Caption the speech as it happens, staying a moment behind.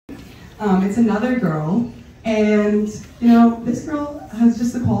It's another girl, and you know, this girl has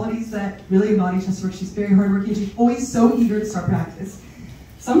just the qualities that really embody Chesterbrook. She's very hardworking. She's always so eager to start practice.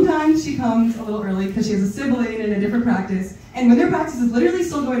 Sometimes she comes a little early because she has a sibling in a different practice, and when their practice is literally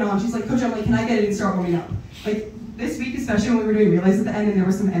still going on, she's like, Coach Emily, can I get in and start warming up? Like this week, especially when we were doing relays at the end and there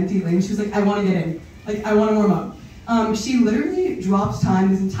were some empty lanes, she was like, I want to get in. Like, I want to warm up. She literally dropped time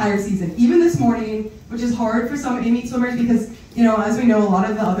this entire season, even this morning, which is hard for some A-meet swimmers because, you know, as we know, a lot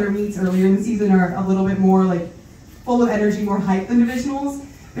of the other meets earlier in the season are a little bit more like full of energy, more hype than divisionals,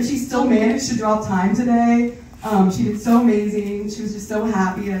 but she still managed to drop time today. She did so amazing. She was just so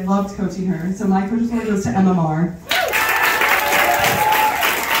happy. I loved coaching her. So my coach's award goes to Maher.